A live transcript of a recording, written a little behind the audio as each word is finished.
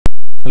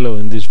Hello,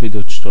 in this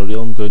video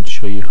tutorial I'm going to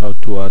show you how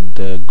to add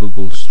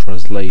Google's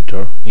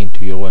translator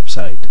into your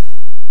website.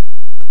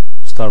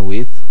 Start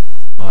with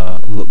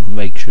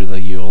make sure that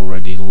you're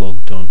already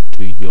logged on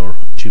to your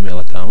Gmail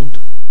account,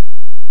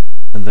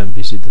 and then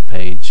visit the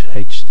page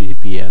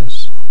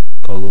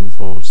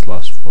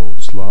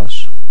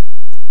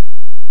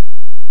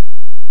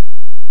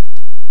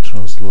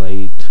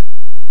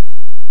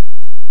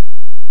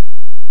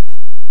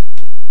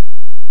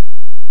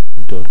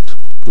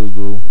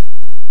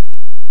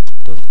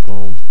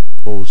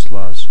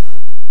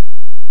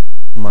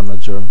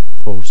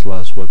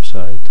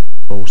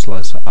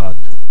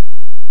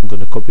I'm going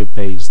to copy and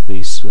paste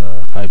this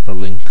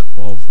hyperlink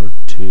over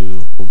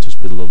to just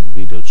below the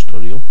video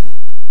tutorial.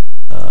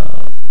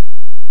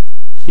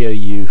 Here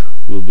you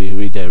will be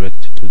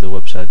redirected to the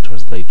website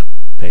translator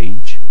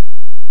page.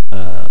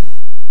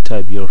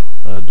 Type your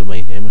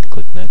domain name and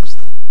click next.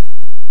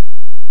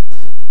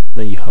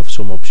 Then you have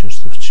some options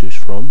to choose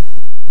from.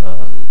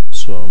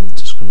 So I'm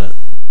just going to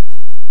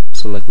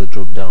select the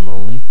drop down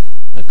only.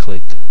 I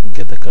click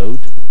get the code.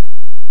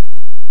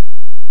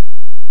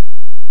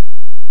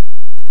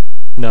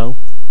 Now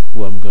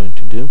what I'm going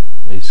to do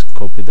is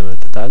copy the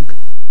meta tag,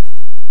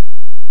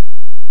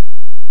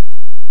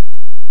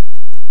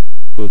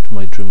 go to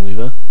my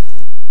Dreamweaver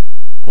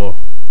or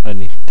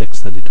any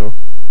text editor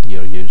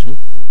you're using.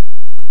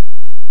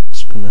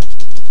 Just gonna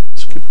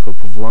skip a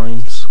couple of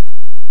lines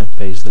and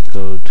paste the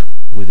code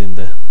within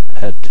the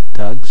head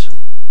tags.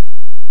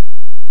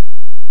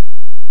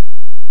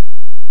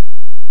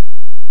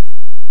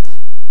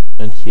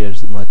 And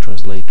here's my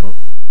translator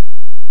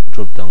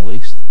drop down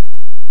list.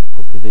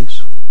 Copy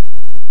this.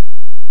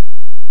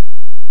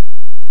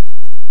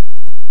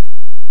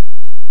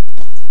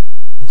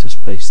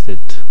 Just paste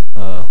it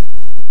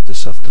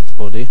just after the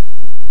body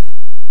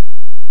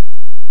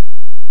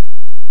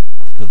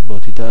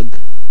tag,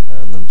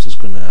 and I'm just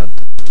going to add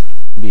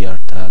BR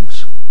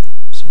tags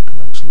so I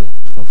can actually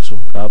have some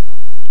gap.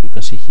 You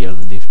can see here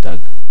the div tag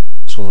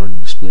is already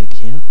displayed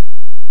here.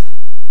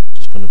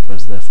 Just going to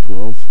press the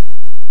F12,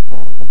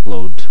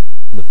 upload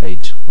the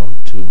page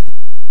onto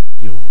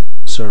your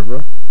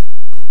server.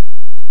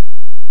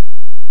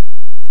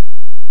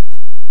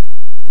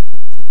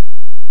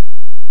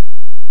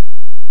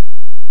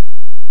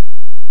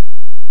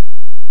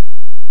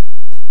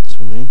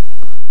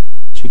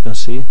 As you can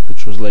see, the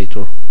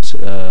translator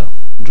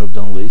drop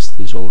down list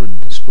is already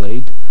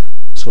displayed.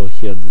 So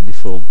here the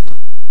default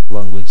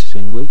language is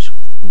English.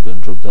 I'm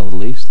going to drop down the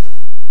list.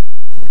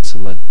 Let's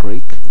select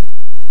Greek.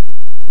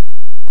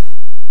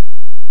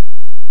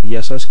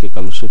 Γεια σας και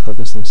καλώς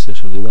ήρθατε στην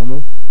ιστοσελίδα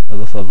μου.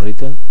 Εδώ θα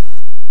βρείτε.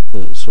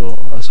 So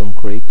as I'm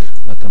Greek,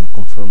 I can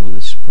confirm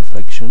this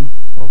perfection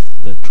of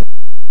the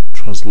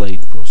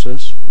translate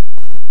process.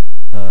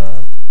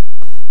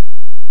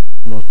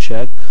 No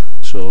check,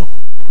 so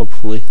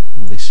hopefully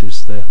this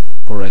is the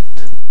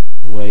correct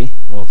way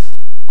of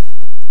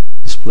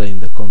displaying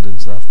the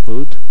contents that I've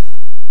put.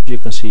 You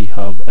can see you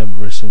have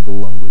every single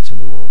language in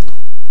the world,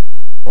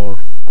 or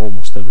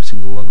almost every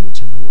single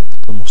language in the world,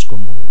 the most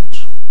common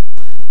ones.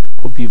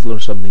 Hope you've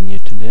learned something new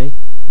today.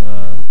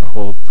 I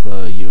hope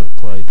you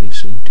apply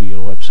this into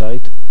your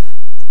website.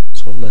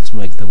 So let's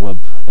make the web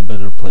a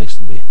better place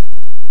to be.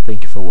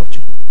 Thank you for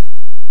watching.